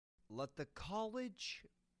Let the college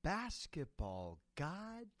basketball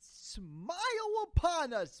god smile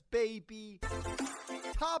upon us, baby.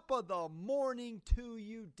 Top of the morning to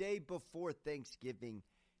you, day before Thanksgiving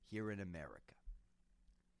here in America.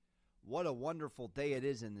 What a wonderful day it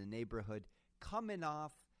is in the neighborhood, coming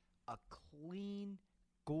off a clean,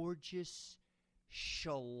 gorgeous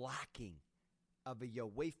shellacking of a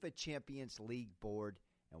UEFA Champions League board.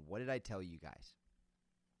 And what did I tell you guys?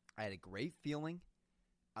 I had a great feeling.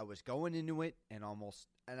 I was going into it, and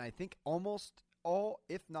I think almost all,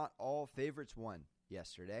 if not all, favorites won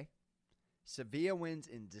yesterday. Sevilla wins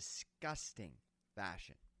in disgusting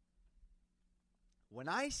fashion. When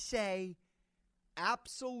I say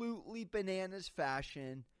absolutely bananas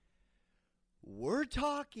fashion, we're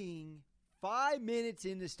talking 5 minutes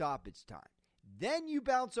into stoppage time. Then you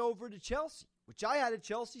bounce over to Chelsea, which I had a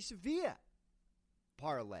Chelsea-Sevilla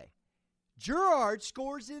parlay. Gerrard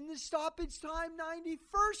scores in the stoppage time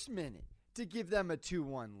 91st minute to give them a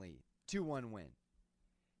 2-1 lead, 2-1 win.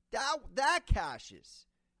 That cashes.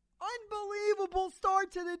 Unbelievable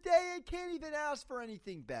start to the day. I can't even ask for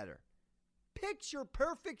anything better. Picture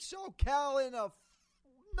perfect SoCal in a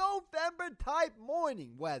November-type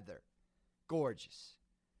morning weather. Gorgeous.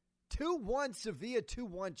 2-1 Sevilla,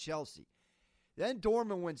 2-1 Chelsea. Then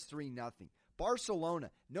Dortmund wins 3-0. Barcelona,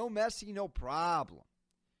 no Messi, no problem.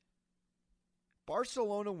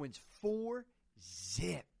 Barcelona wins 4-0.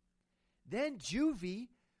 Then Juve,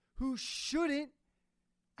 who shouldn't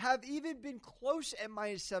have even been close at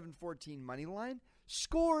minus 714 money line,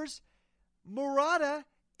 scores Morata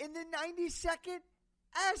in the 92nd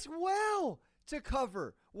as well to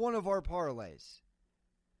cover one of our parlays.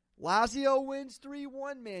 Lazio wins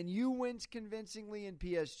 3-1. Man U wins convincingly, and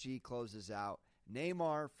PSG closes out.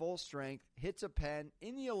 Neymar, full strength, hits a pen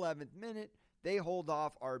in the 11th minute. They hold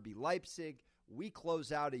off RB Leipzig. We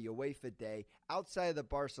close out a UEFA day. Outside of the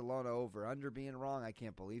Barcelona over-under being wrong, I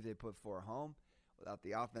can't believe they put 4 home without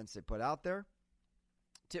the offense they put out there.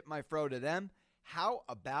 Tip my fro to them. How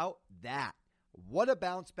about that? What a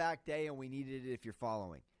bounce-back day, and we needed it if you're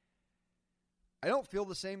following. I don't feel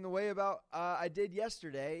the same way about I did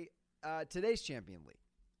yesterday, today's Champions League.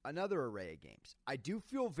 Another array of games. I do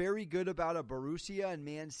feel very good about a Borussia and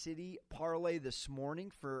Man City parlay this morning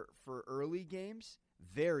for early games.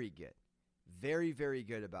 Very good. Very, very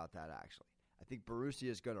good about that, actually. I think Borussia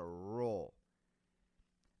is going to roll.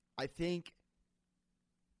 I think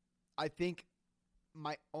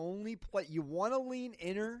my only play, you want to lean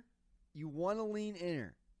inner, and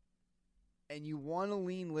you want to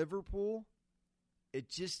lean Liverpool.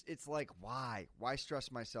 It's like, why? Why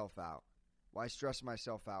stress myself out? Why stress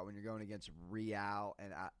myself out when you're going against Real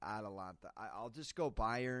and Atalanta? I'll just go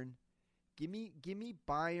Bayern. Give me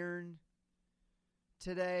Bayern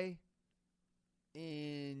today.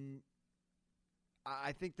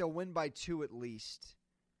 I think they'll win by 2 at least.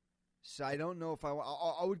 So I don't know if I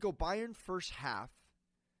would go Bayern first half,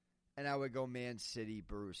 and I would go Man City,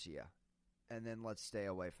 Borussia, and then let's stay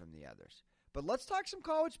away from the others. But let's talk some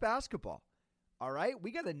college basketball. All right,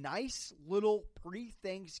 we got a nice little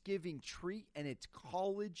pre-Thanksgiving treat, and it's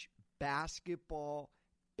college basketball,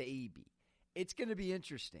 baby. It's going to be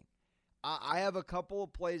interesting. I have a couple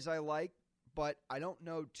of plays I like, but I don't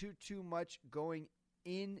know too much going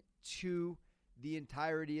into the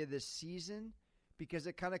entirety of this season because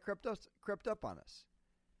it kind of crept up on us.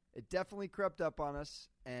 It definitely crept up on us,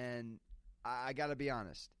 and I got to be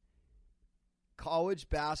honest. College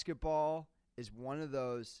basketball is one of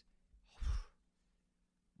those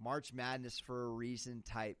March Madness for a reason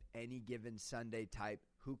type, any given Sunday type,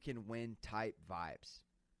 who can win type vibes.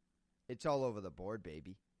 It's all over the board,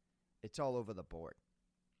 baby. It's all over the board.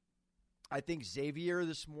 I think Xavier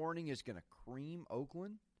this morning is going to cream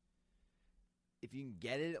Oakland. If you can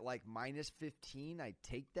get it at like minus 15, I'd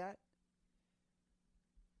take that.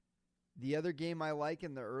 The other game I like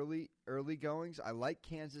in the early goings, I like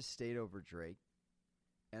Kansas State over Drake.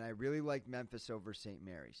 And I really like Memphis over St.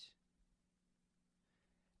 Mary's.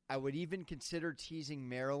 I would even consider teasing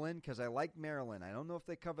Maryland because I like Maryland. I don't know if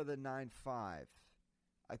they cover the 9-5. I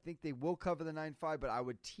think they will cover the 9-5, but I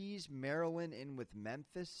would tease Maryland in with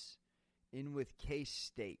Memphis, in with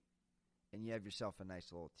K-State, and you have yourself a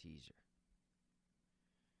nice little teaser.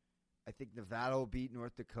 I think Nevada will beat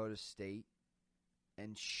North Dakota State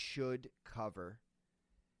and should cover.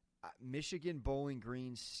 Michigan Bowling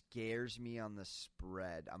Green scares me on the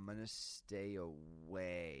spread. I'm going to stay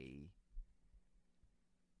away.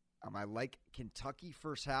 I like Kentucky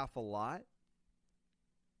first half a lot.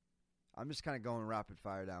 I'm just kind of going rapid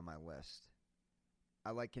fire down my list.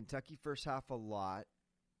 I like Kentucky first half a lot.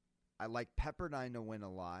 I like Pepperdine to win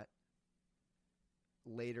a lot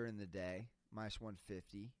later in the day, minus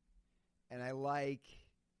 150. And I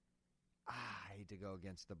hate to go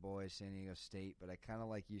against the boys, San Diego State, but I kind of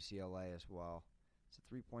like UCLA as well. It's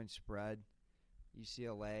a 3-point spread.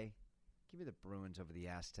 UCLA, give me the Bruins over the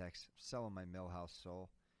Aztecs. I'm selling my Millhouse soul.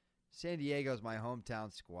 San Diego's my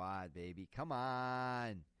hometown squad, baby. Come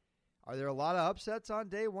on. Are there a lot of upsets on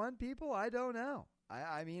day one, people? I don't know.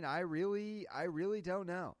 I mean, I really don't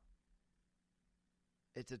know.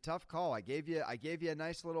 It's a tough call. I gave you a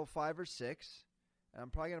nice little 5 or 6, and I'm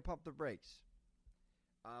probably going to pump the brakes.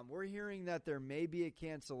 We're hearing that there may be a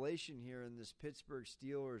cancellation here in this Pittsburgh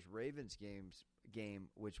Steelers-Ravens game,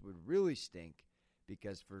 which would really stink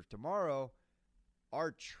because for tomorrow,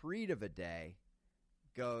 our treat of a day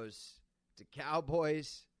goes to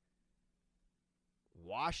Cowboys,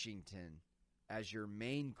 Washington as your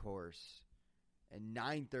main course, and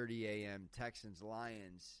 9:30 a.m.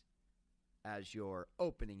 Texans-Lions as your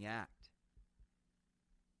opening act.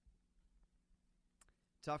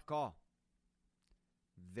 Tough call.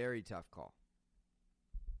 Very tough call.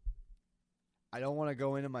 I don't want to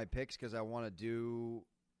go into my picks because I want to do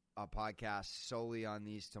a podcast solely on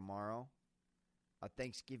these tomorrow. A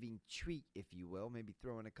Thanksgiving treat, if you will. Maybe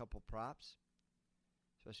throw in a couple props,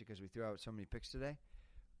 especially because we threw out so many picks today.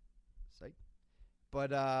 Psych.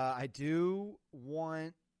 But I do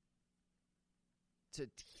want to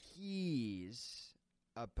tease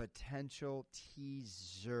a potential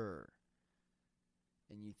teaser.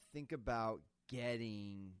 And you think about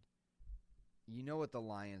getting, you know what the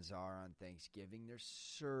Lions are on Thanksgiving. They're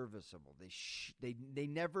serviceable. They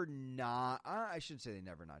never not, I shouldn't say they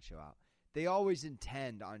never not show out. They always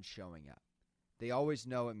intend on showing up. They always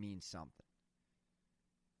know it means something.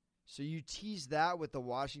 So you tease that with the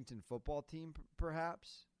Washington football team,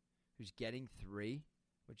 perhaps, who's getting 3,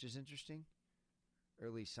 which is interesting.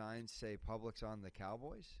 Early signs say Publix on the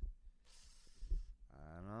Cowboys.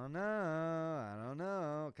 I don't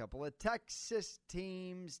know. A couple of Texas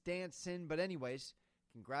teams dancing. But anyways,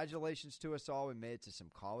 congratulations to us all. We made it to some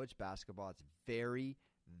college basketball. It's very,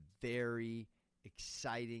 very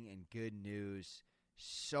exciting and good news.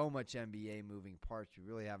 So much NBA moving parts. We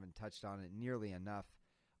really haven't touched on it nearly enough.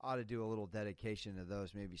 Ought to do a little dedication to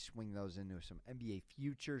those. Maybe swing those into some NBA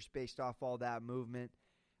futures based off all that movement.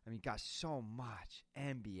 I mean, got so much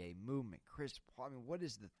NBA movement. Chris Paul. I mean, what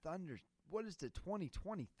is the Thunder? What is the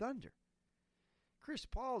 2020 Thunder? Chris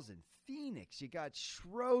Paul's in Phoenix. You got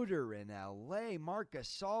Schroeder in L.A. Marc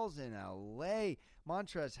Gasol's in L.A.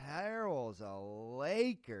 Montrezl Harrell's a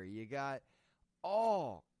Laker. You got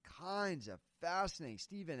all kinds of fascinating.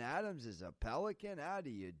 Steven Adams is a Pelican. How do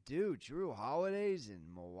you do? Drew Holiday's in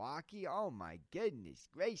Milwaukee. Oh, my goodness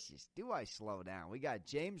gracious. Do I slow down? We got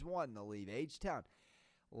James Wan to leave H-Town.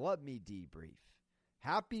 Let me debrief.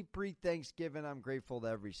 Happy pre-Thanksgiving. I'm grateful to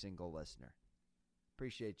every single listener.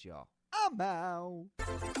 Appreciate y'all. I'm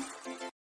out.